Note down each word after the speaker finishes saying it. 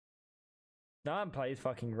No one plays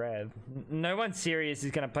fucking Rev. No one serious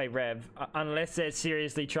is gonna play Rev unless they're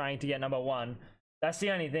seriously trying to get #1. That's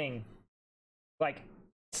the only thing. Like,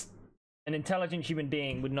 an intelligent human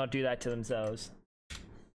being would not do that to themselves.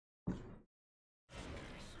 You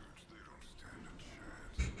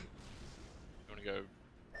wanna go?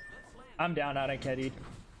 I'm down. I don't care, dude.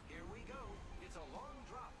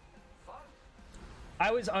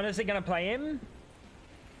 I was honestly gonna play him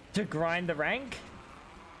to grind the rank.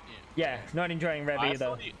 Yeah, not enjoying Rev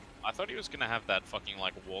either. I thought he was gonna have that fucking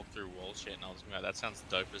like walk through wall shit, and I was like, that sounds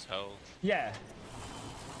dope as hell. Yeah,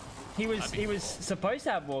 he was supposed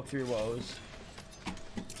to have walk through walls.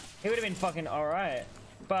 He would have been fucking alright,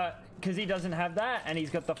 but because he doesn't have that and he's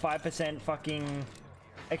got the 5% fucking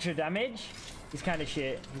extra damage, he's kind of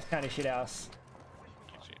shit. He's kind of shit house.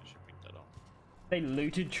 Actually, I should pick that up. They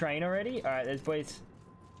looted train already. All right, there's boys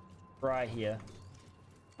right here.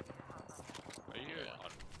 Are you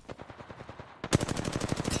on?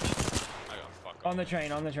 I got fuck On the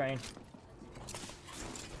train, on the train.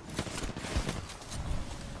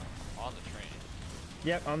 On the train.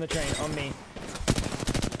 Yep, on the train, on me.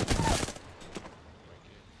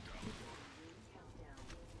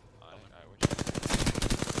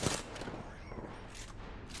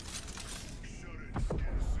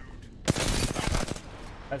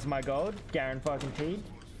 That's my gold. Garen fucking T.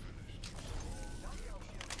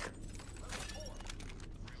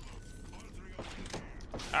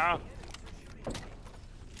 Ah!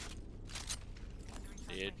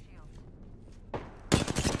 Dead.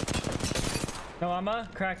 No armor,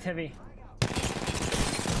 cracked heavy.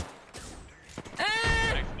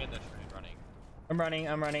 I'm running.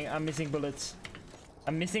 I'm missing bullets.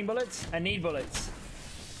 I need bullets.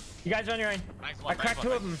 You guys are on your own. I cracked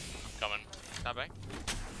 2 of them. I'm coming. Not back.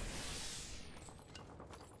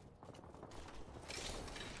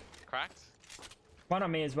 Cracked? One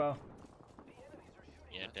on me as well.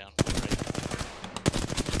 Yeah, down.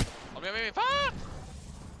 Oh, wait, fuck!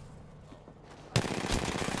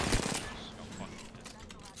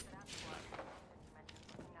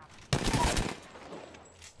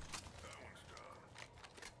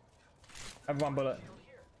 I have 1 bullet.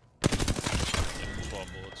 12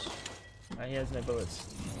 bullets. Oh, he has no bullets.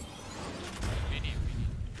 Medium.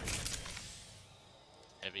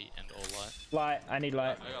 Heavy and all light. Light, I need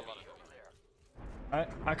light. I got a lot of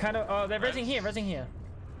heavy. I kind of. Oh, they're resing here.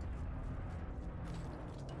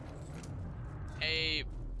 Hey.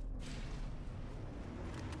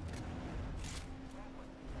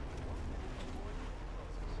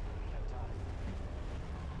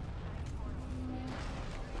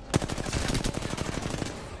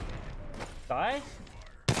 Die?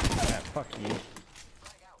 Yeah, fuck you.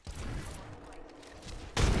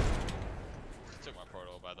 Took my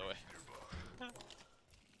portal, by the way.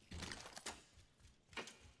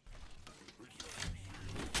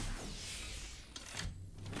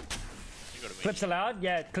 Clips allowed?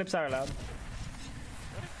 Yeah, clips are allowed.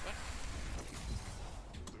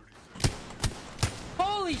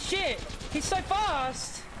 Holy shit! He's so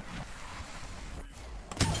fast!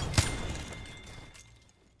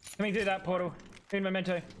 Coming through that portal. In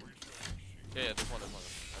memento. Yeah, there's one.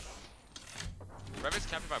 Rev is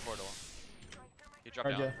capping my portal. He dropped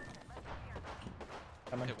down.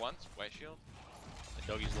 Come on. Hit once, white shield. The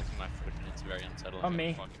doggy's licking my foot and it's very unsettling. On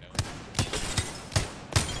me.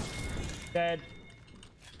 Dead.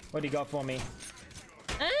 What do you got for me?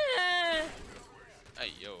 Hey,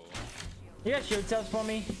 yo. You got shield cells for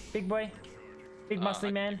me, big boy? Big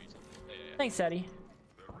muscly man? Yeah. Thanks, Sadie.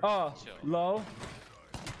 Oh, Chill. low.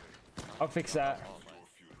 I'll fix that.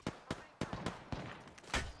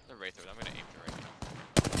 The Wraither, I'm gonna aim the Wraither.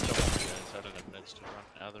 I don't have meds to run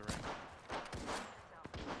out of the ring.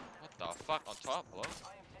 What the fuck? On top? Hello?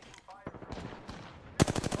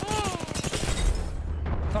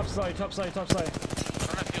 Top slow. I don't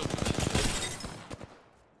have heals.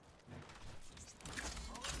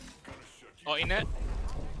 Oh, in it?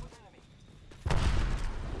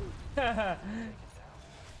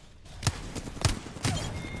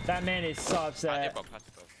 That man is so upset.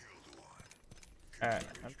 Alright,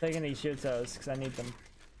 I'm taking these shield cells because I need them.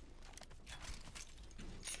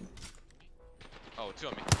 Oh, 2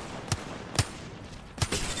 on me.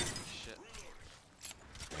 Shit.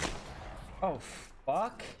 Oh,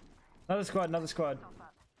 fuck. Another squad. Come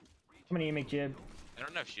on, McJib. I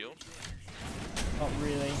don't have shield. Not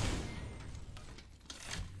really.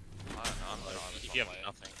 I don't know, I'm not honest. If you have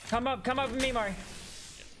nothing. Come up with me, Mari.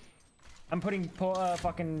 I'm putting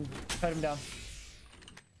fucking totem down.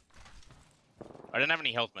 I didn't have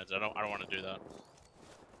any health meds. I don't want to do that.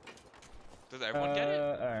 Does everyone get it?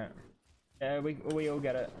 Alright. Yeah, we all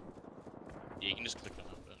get it. Yeah, you can just click on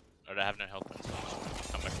it. Or I have no health points.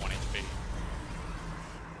 I'm like 1 HP.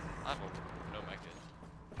 I have no mechas.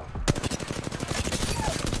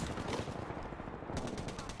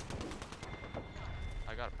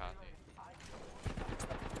 I got a pathy.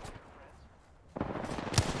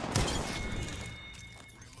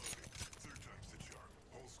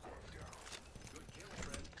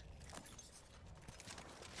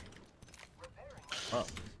 Oh.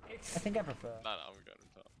 I think I prefer. No, we got it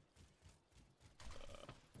top.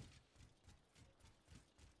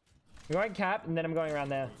 I'm going cap, and then I'm going around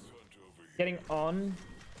there. Getting on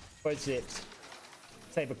both zips.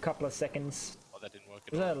 Save a couple of seconds. Oh, that didn't work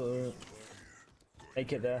Was at that all. a...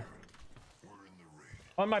 Make it there.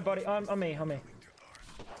 On my body, on me, on me.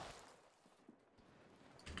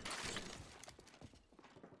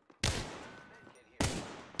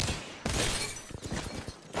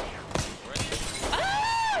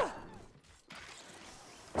 Ah!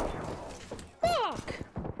 Fuck!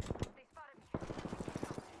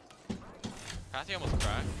 Pathy almost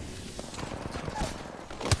cracked.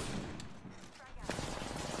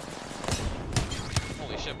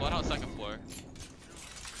 Holy shit, blood on second floor.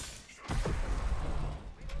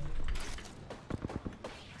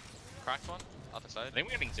 Cracked one, other side. I think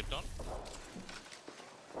we're getting zipped on.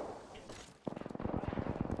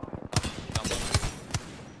 Down low.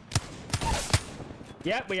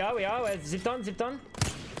 Yeah, we are. We're zipped on. Coming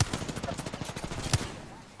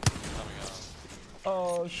up.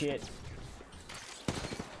 Oh shit.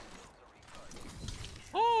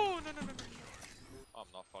 Oh, no. I'm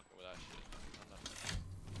not fucking with that shit.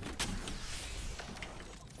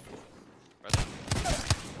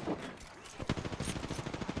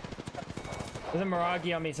 There's a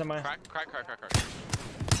Miragi on me somewhere. Crack.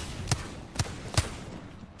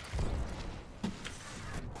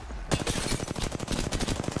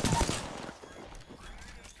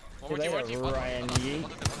 One more team. Ryan Yee.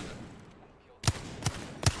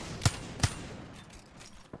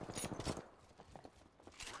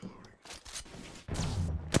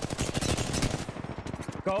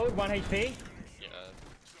 Gold, 1 HP. Yeah.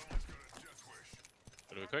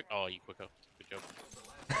 What do we quick? Oh, you quicker. Good job.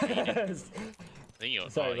 I think you're.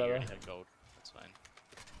 Sorry, you brother. already had gold. That's fine.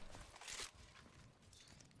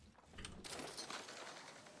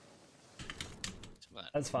 Some of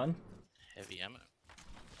that That's fun. heavy ammo.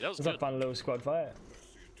 That was It was a good. fun little squad fight.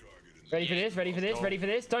 Ready for this? Ready for this? Ready for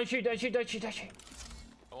this? Don't shoot! Don't shoot! Don't shoot! Don't shoot!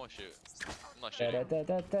 I won't shoot. I'm not shooting.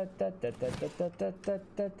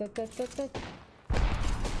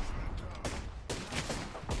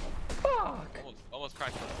 Fuck! Almost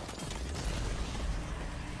cracked it.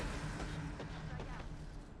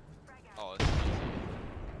 Oh, this is easy.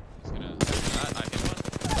 It's gonna. I hit one.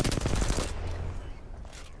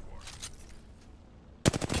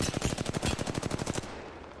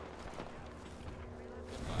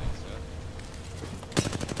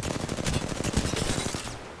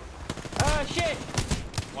 Ah shit!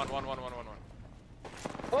 One.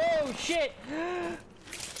 Oh shit!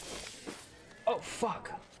 Oh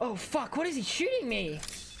fuck! Oh fuck! What is he shooting me?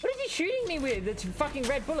 What is he shooting me with? It's fucking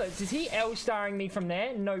red bullets. Is he L-starring me from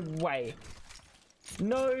there? No way.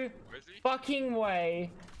 No Where is he? fucking way.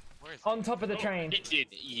 Where is he? On top of the train.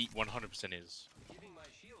 He 100% is.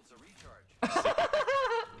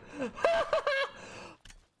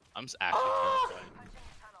 I'm just actually terrified.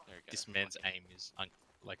 There we go. This man's aim is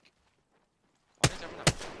like. What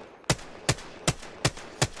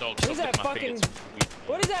Dog, is that fucking?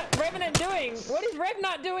 What is that Revenant doing? What is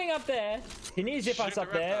Revnut doing up there? Can you zip us Shoot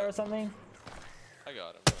up the there Revnut. or something? I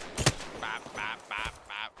got him. Bap.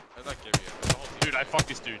 How'd that give you? The whole team. Dude, I fucked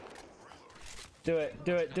this dude. Do it.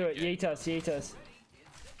 Yeet us. Yeet.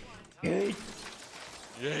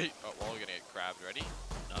 Yay! Oh, well, we're gonna get grabbed. Ready?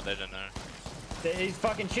 No, they don't know. He's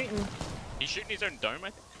fucking shooting. He's shooting his own dome, I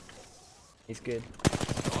think. He's good.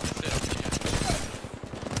 Oh, that's it.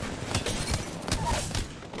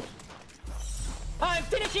 I'm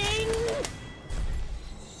finishing!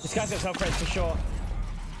 This guy's got self-res for sure.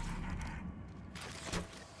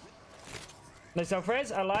 No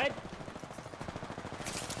self-res? I lied.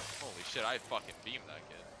 Holy shit, I fucking beamed that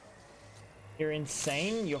kid. You're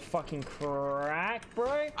insane. You're fucking crack,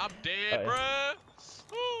 bro. I'm dead, bruh.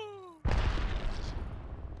 Woo.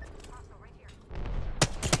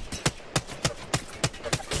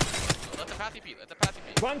 Let the pathy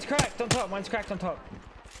beat. One's cracked on top.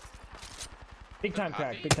 Big time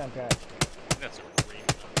crack. I think that's a ream.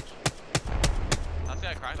 I'll say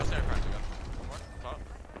I cracked. We got one more. Top.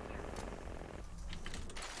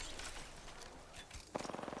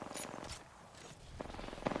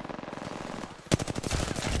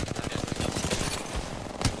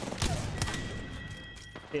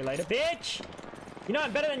 See you later, bitch. You know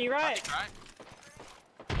I'm better than you, right?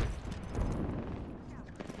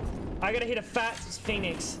 I gotta hit a fat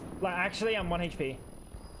Phoenix. Like, actually, I'm 1 HP.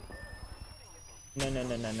 No.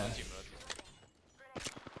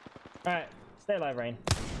 Alright, stay alive, Rain.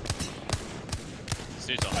 This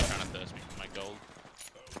dude's on me trying to thirst me for my gold.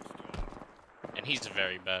 And he's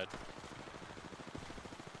very bad.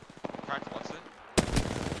 Cracked, what's it?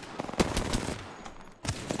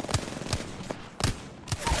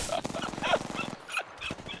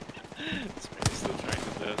 This man's still trying to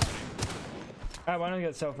thirst me. Alright, one of them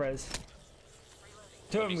got self-res.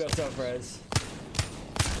 Two of them got self-res.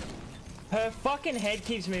 Her fucking head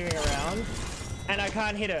keeps moving around, and I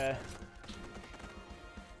can't hit her.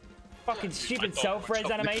 Fucking stupid self-res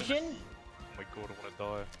animation. Oh my god, I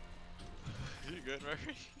wanna die. You good,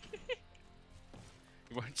 Murphy?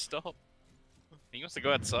 He won't stop. He wants to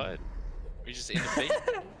go outside. He's just in the feet.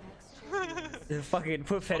 The fucking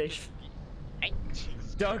foot fetish.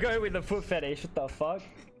 Doggo with the foot fetish. What the fuck?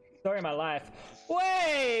 Story of my life.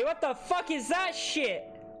 Wait, what the fuck is that shit?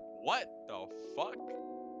 What the fuck?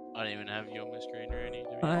 I don't even have you on my screen, Randy.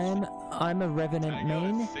 I'm a Revenant I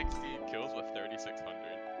main. got 16 kills with 3,600.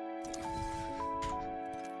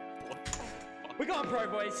 What the fuck? We going pro,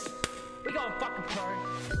 boys. We going fucking pro.